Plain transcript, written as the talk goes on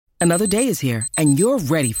Another day is here, and you're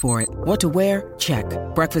ready for it. What to wear? Check.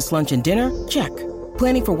 Breakfast, lunch, and dinner? Check.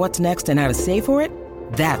 Planning for what's next and how to save for it?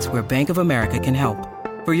 That's where Bank of America can help.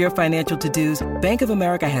 For your financial to-dos, Bank of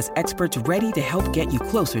America has experts ready to help get you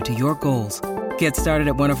closer to your goals. Get started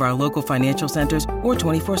at one of our local financial centers or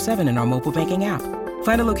 24/7 in our mobile banking app.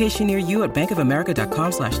 Find a location near you at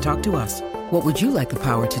bankofamerica.com/talktous. What would you like the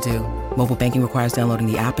power to do? Mobile banking requires downloading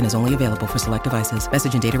the app and is only available for select devices.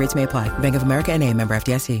 Message and data rates may apply. Bank of America N.A., member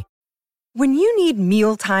FDIC. When you need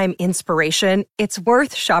mealtime inspiration, it's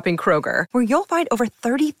worth shopping Kroger, where you'll find over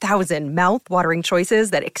 30,000 mouth-watering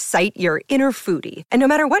choices that excite your inner foodie. And no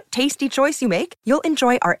matter what tasty choice you make, you'll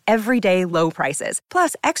enjoy our everyday low prices,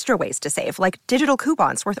 plus extra ways to save, like digital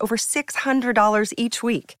coupons worth over $600 each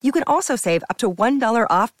week. You can also save up to $1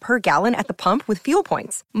 off per gallon at the pump with fuel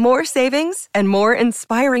points. More savings and more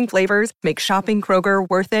inspiring flavors make shopping Kroger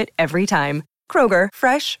worth it every time. Kroger,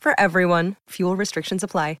 fresh for everyone. Fuel restrictions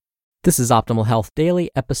apply. This is Optimal Health Daily,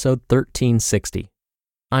 episode 1360.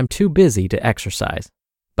 I'm Too Busy to Exercise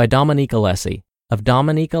by Dominique Alessi of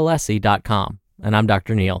DominiqueAlessi.com. And I'm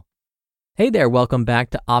Dr. Neil. Hey there, welcome back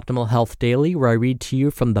to Optimal Health Daily, where I read to you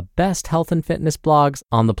from the best health and fitness blogs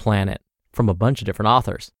on the planet, from a bunch of different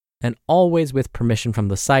authors, and always with permission from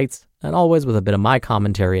the sites, and always with a bit of my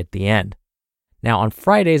commentary at the end. Now, on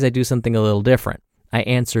Fridays, I do something a little different. I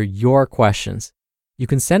answer your questions. You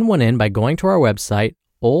can send one in by going to our website,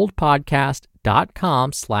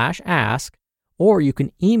 oldpodcast.com/ask, or you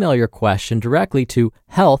can email your question directly to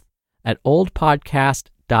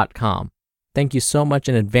health@oldpodcast.com. Thank you so much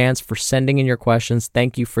in advance for sending in your questions.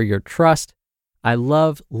 Thank you for your trust. I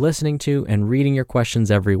love listening to and reading your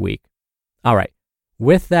questions every week. All right,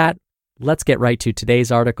 with that, let's get right to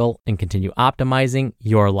today's article and continue optimizing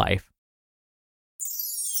your life.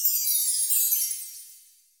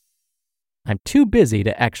 I'm Too Busy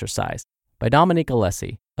to Exercise by Dominique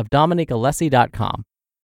Alessi of DominiqueAlessi.com.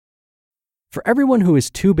 For everyone who is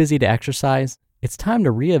too busy to exercise, it's time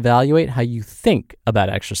to reevaluate how you think about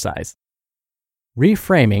exercise.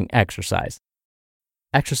 Reframing exercise.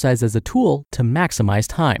 Exercise as a tool to maximize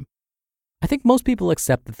time. I think most people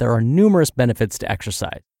accept that there are numerous benefits to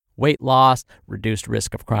exercise: weight loss, reduced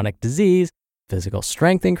risk of chronic disease, physical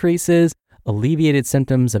strength increases, alleviated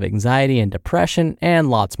symptoms of anxiety and depression, and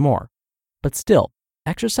lots more. But still,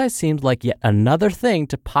 exercise seems like yet another thing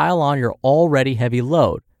to pile on your already heavy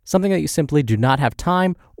load, something that you simply do not have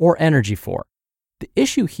time or energy for. The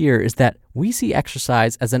issue here is that we see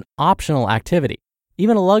exercise as an optional activity,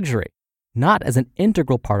 even a luxury, not as an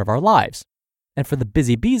integral part of our lives. And for the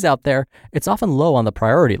busy bees out there, it's often low on the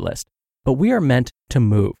priority list, but we are meant to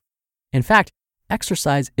move. In fact,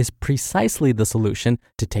 exercise is precisely the solution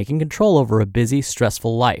to taking control over a busy,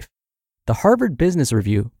 stressful life. The Harvard Business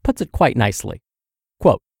Review puts it quite nicely.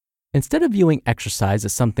 Quote, instead of viewing exercise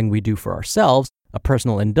as something we do for ourselves, a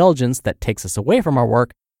personal indulgence that takes us away from our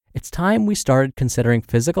work, it's time we started considering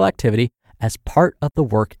physical activity as part of the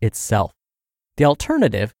work itself. The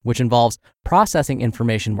alternative, which involves processing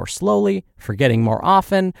information more slowly, forgetting more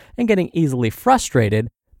often, and getting easily frustrated,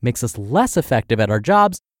 makes us less effective at our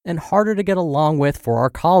jobs and harder to get along with for our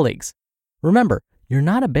colleagues. Remember, you're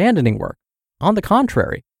not abandoning work. On the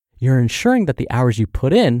contrary, you're ensuring that the hours you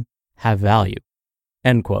put in have value.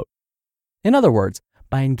 End quote. In other words,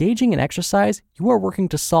 by engaging in exercise, you are working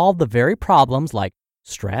to solve the very problems like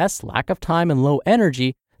stress, lack of time, and low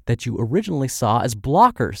energy that you originally saw as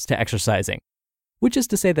blockers to exercising. Which is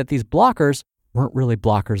to say that these blockers weren't really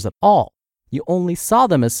blockers at all. You only saw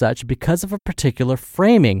them as such because of a particular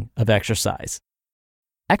framing of exercise.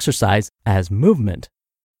 Exercise as movement.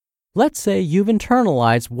 Let's say you've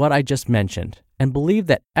internalized what I just mentioned and believe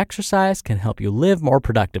that exercise can help you live more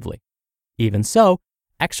productively. Even so,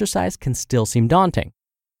 exercise can still seem daunting.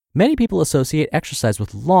 Many people associate exercise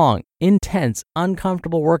with long, intense,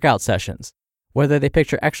 uncomfortable workout sessions. Whether they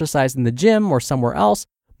picture exercise in the gym or somewhere else,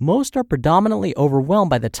 most are predominantly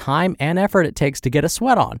overwhelmed by the time and effort it takes to get a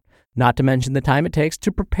sweat on, not to mention the time it takes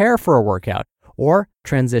to prepare for a workout or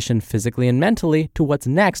transition physically and mentally to what's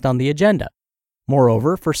next on the agenda.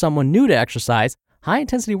 Moreover, for someone new to exercise,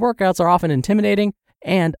 high-intensity workouts are often intimidating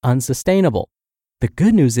and unsustainable. The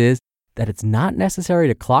good news is that it's not necessary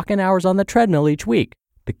to clock in hours on the treadmill each week.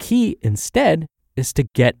 The key, instead, is to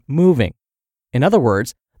get moving. In other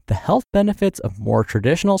words, the health benefits of more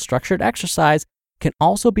traditional structured exercise can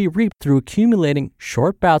also be reaped through accumulating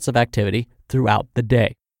short bouts of activity throughout the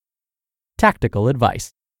day. Tactical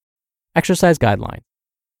advice. Exercise guidelines.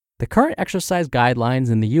 The current exercise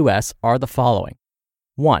guidelines in the U.S. are the following.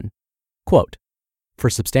 1. Quote, for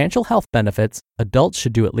substantial health benefits, adults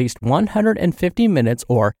should do at least 150 minutes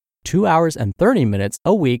or 2 hours and 30 minutes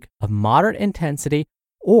a week of moderate intensity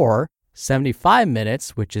or 75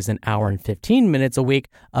 minutes, which is an hour and 15 minutes a week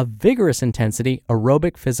of vigorous intensity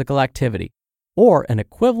aerobic physical activity, or an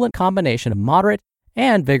equivalent combination of moderate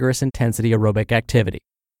and vigorous intensity aerobic activity.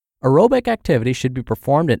 Aerobic activity should be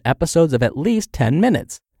performed in episodes of at least 10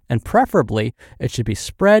 minutes, and preferably it should be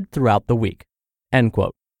spread throughout the week. End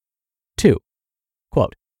quote. 2.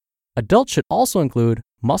 Quote, adults should also include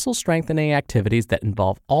muscle strengthening activities that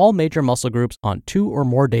involve all major muscle groups on 2 or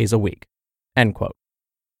more days a week. End quote.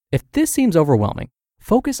 If this seems overwhelming,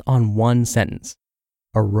 focus on one sentence.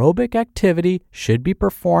 Aerobic activity should be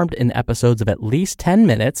performed in episodes of at least 10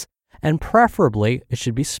 minutes, and preferably it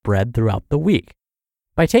should be spread throughout the week.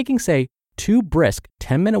 By taking, say, 2 brisk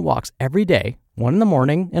 10-minute walks every day, one in the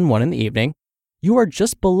morning and one in the evening, you are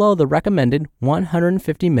just below the recommended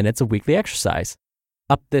 150 minutes of weekly exercise.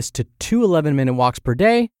 Up this to 2 11-minute walks per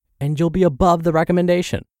day, and you'll be above the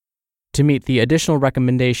recommendation. To meet the additional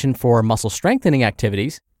recommendation for muscle strengthening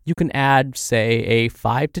activities, you can add, say, a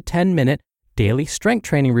 5 to 10-minute daily strength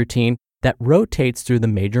training routine that rotates through the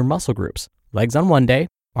major muscle groups: legs on one day,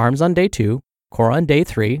 arms on day 2, core on day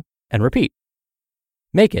 3, and repeat.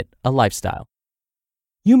 Make it a lifestyle.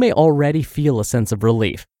 You may already feel a sense of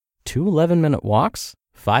relief. 2 11-minute walks,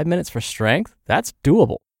 5 minutes for strength, that's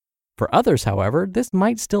doable. For others, however, this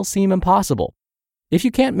might still seem impossible. If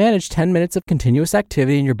you can't manage 10 minutes of continuous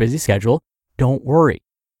activity in your busy schedule, don't worry.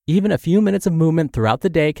 Even a few minutes of movement throughout the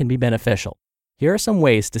day can be beneficial. Here are some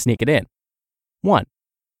ways to sneak it in. 1.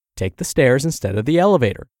 Take the stairs instead of the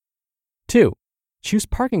elevator. 2. Choose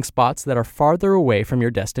parking spots that are farther away from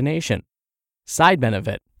your destination. Side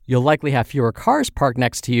benefit: you'll likely have fewer cars parked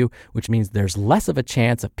next to you, which means there's less of a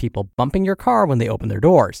chance of people bumping your car when they open their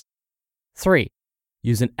doors. 3.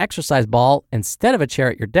 Use an exercise ball instead of a chair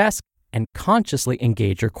at your desk and consciously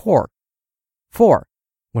engage your core. 4.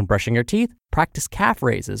 When brushing your teeth, practice calf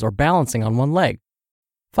raises or balancing on one leg.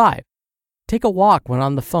 5. Take a walk when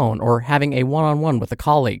on the phone or having a one-on-one with a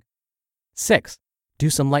colleague. 6. Do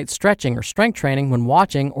some light stretching or strength training when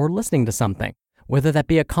watching or listening to something, whether that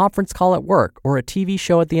be a conference call at work or a TV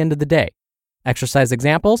show at the end of the day. Exercise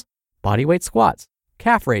examples: bodyweight squats,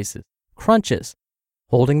 calf raises, crunches,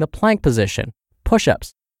 holding the plank position,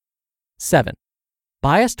 push-ups. 7.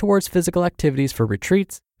 Bias towards physical activities for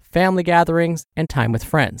retreats, family gatherings, and time with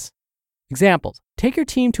friends. Examples: take your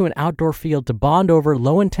team to an outdoor field to bond over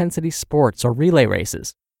low-intensity sports or relay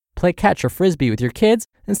races. Play catch or frisbee with your kids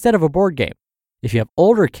instead of a board game. If you have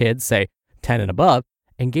older kids, say 10 and above,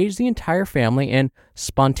 engage the entire family in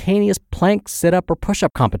spontaneous plank, sit-up, or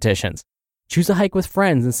push-up competitions. Choose a hike with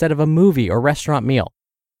friends instead of a movie or restaurant meal.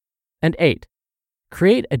 And 8.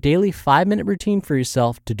 Create a daily 5-minute routine for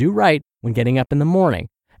yourself to do right when getting up in the morning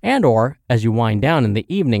and or as you wind down in the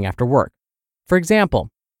evening after work. For example,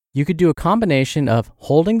 you could do a combination of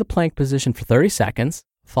holding the plank position for 30 seconds,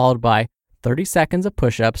 followed by 30 seconds of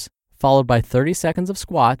push-ups, followed by 30 seconds of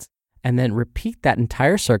squats, and then repeat that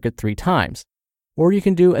entire circuit 3 times. Or you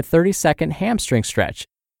can do a 30-second hamstring stretch.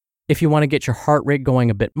 If you want to get your heart rate going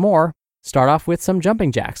a bit more, start off with some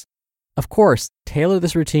jumping jacks. Of course, tailor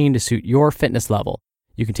this routine to suit your fitness level.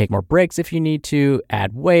 You can take more breaks if you need to,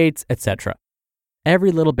 add weights, etc.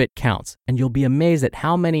 Every little bit counts, and you'll be amazed at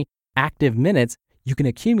how many active minutes you can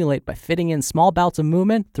accumulate by fitting in small bouts of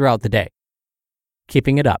movement throughout the day.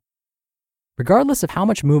 Keeping it up. Regardless of how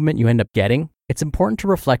much movement you end up getting, it's important to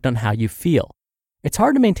reflect on how you feel. It's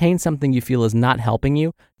hard to maintain something you feel is not helping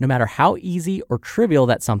you, no matter how easy or trivial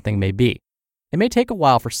that something may be. It may take a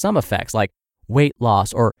while for some effects like weight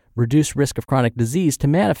loss or reduced risk of chronic disease to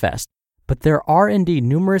manifest, but there are indeed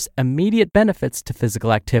numerous immediate benefits to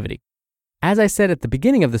physical activity. As I said at the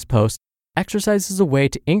beginning of this post, exercise is a way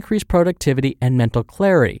to increase productivity and mental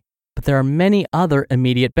clarity, but there are many other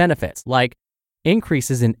immediate benefits like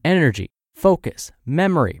increases in energy, focus,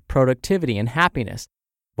 memory, productivity, and happiness,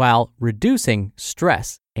 while reducing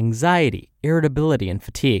stress, anxiety, irritability, and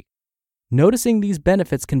fatigue. Noticing these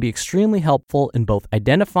benefits can be extremely helpful in both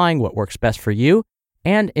identifying what works best for you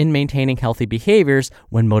and in maintaining healthy behaviors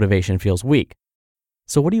when motivation feels weak.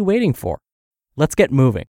 So what are you waiting for? Let's get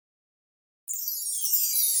moving.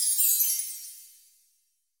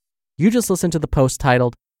 You just listened to the post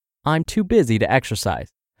titled, "I'm Too Busy to Exercise"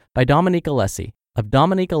 by Dominique Alessi of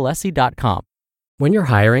DominiqueAlessi.com. When you're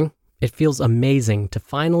hiring, it feels amazing to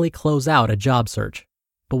finally close out a job search.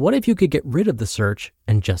 But what if you could get rid of the search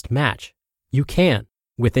and just match? You can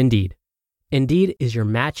with Indeed. Indeed is your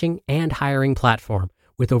matching and hiring platform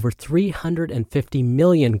with over 350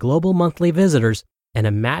 million global monthly visitors and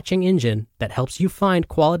a matching engine that helps you find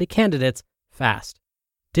quality candidates fast.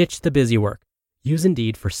 Ditch the busy work. Use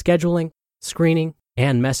Indeed for scheduling, screening,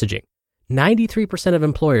 and messaging. 93% of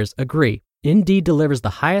employers agree Indeed delivers the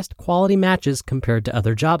highest quality matches compared to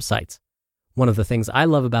other job sites. One of the things I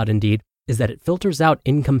love about Indeed is that it filters out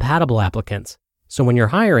incompatible applicants. So when you're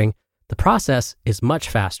hiring, the process is much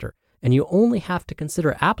faster, and you only have to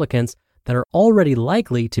consider applicants that are already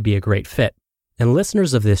likely to be a great fit. And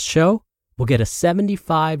listeners of this show will get a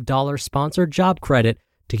 $75 sponsored job credit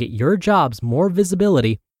to get your jobs more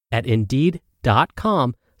visibility at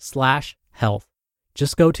Indeed.com/health.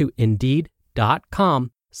 Just go to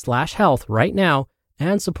Indeed.com/health right now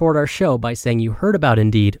and support our show by saying you heard about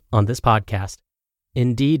Indeed on this podcast.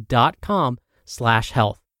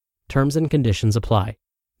 Indeed.com/health. Terms and conditions apply.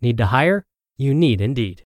 Need to hire? You need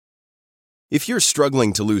Indeed. If you're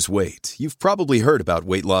struggling to lose weight, you've probably heard about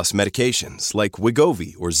weight loss medications like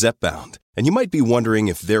Wegovy or Zepbound, and you might be wondering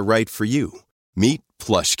if they're right for you. Meet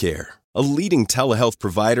PlushCare, a leading telehealth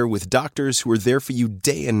provider with doctors who are there for you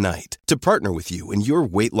day and night to partner with you in your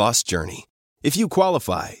weight loss journey. If you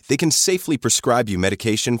qualify, they can safely prescribe you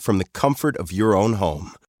medication from the comfort of your own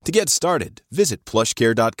home. To get started, visit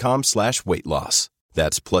plushcare.com/weightloss.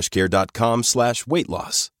 That's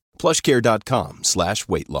plushcare.com/weightloss.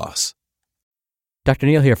 plushcare.com/weightloss. Dr.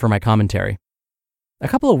 Neil here for my commentary. A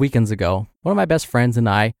couple of weekends ago, one of my best friends and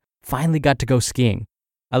I finally got to go skiing.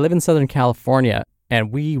 I live in Southern California,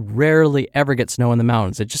 and we rarely ever get snow in the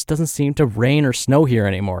mountains. It just doesn't seem to rain or snow here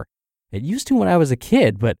anymore. It used to when I was a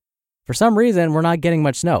kid, but for some reason, we're not getting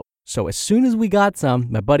much snow. So as soon as we got some,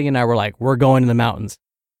 my buddy and I were like, we're going to the mountains.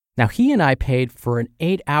 Now, he and I paid for an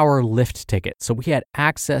 8-hour lift ticket, so we had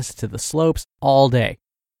access to the slopes all day.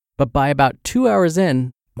 But by about 2 hours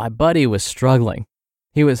in, my buddy was struggling.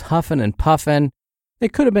 He was huffing and puffing.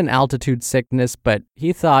 It could have been altitude sickness, but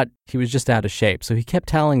he thought he was just out of shape. So he kept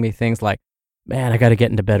telling me things like, man, I got to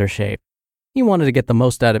get into better shape. He wanted to get the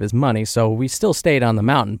most out of his money, so we still stayed on the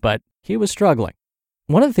mountain, but he was struggling.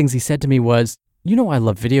 One of the things he said to me was, you know, I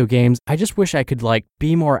love video games. I just wish I could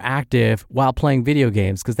be more active while playing video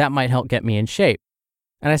games because that might help get me in shape.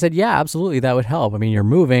 And I said, yeah, absolutely. That would help. I mean, you're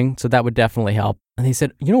moving, so that would definitely help. And he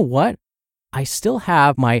said, you know what? I still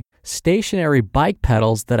have my stationary bike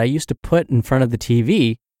pedals that I used to put in front of the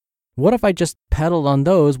TV. What if I just pedaled on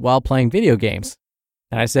those while playing video games?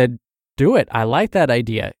 And I said, do it. I like that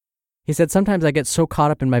idea. He said, sometimes I get so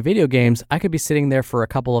caught up in my video games, I could be sitting there for a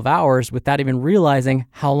couple of hours without even realizing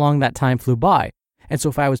how long that time flew by. And so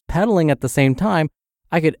if I was pedaling at the same time,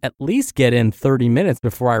 I could at least get in 30 minutes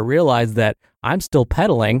before I realize that I'm still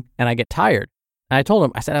pedaling and I get tired. And I told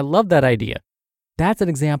him, I said, I love that idea. That's an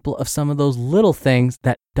example of some of those little things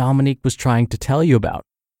that Dominique was trying to tell you about.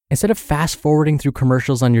 Instead of fast forwarding through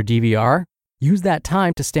commercials on your DVR, use that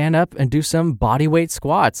time to stand up and do some bodyweight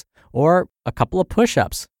squats or a couple of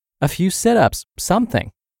push-ups, a few sit-ups,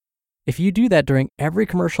 something. If you do that during every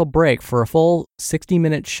commercial break for a full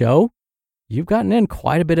 60-minute show, you've gotten in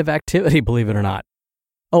quite a bit of activity, believe it or not.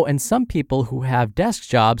 Oh, and some people who have desk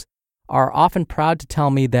jobs are often proud to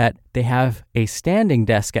tell me that they have a standing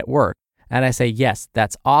desk at work. And I say, yes,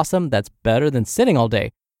 that's awesome. That's better than sitting all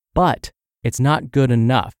day. But it's not good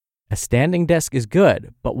enough. A standing desk is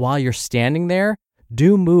good, but while you're standing there,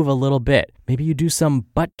 do move a little bit. Maybe you do some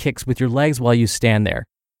butt kicks with your legs while you stand there.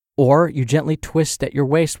 Or you gently twist at your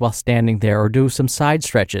waist while standing there or do some side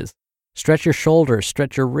stretches. Stretch your shoulders,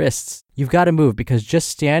 stretch your wrists. You've got to move because just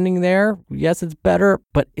standing there, yes, it's better,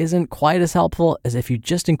 but isn't quite as helpful as if you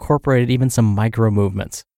just incorporated even some micro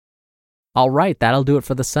movements. All right, that'll do it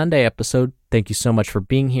for the Sunday episode. Thank you so much for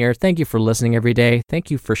being here. Thank you for listening every day. Thank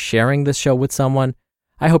you for sharing this show with someone.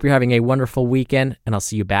 I hope you're having a wonderful weekend, and I'll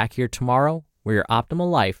see you back here tomorrow where your optimal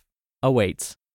life awaits.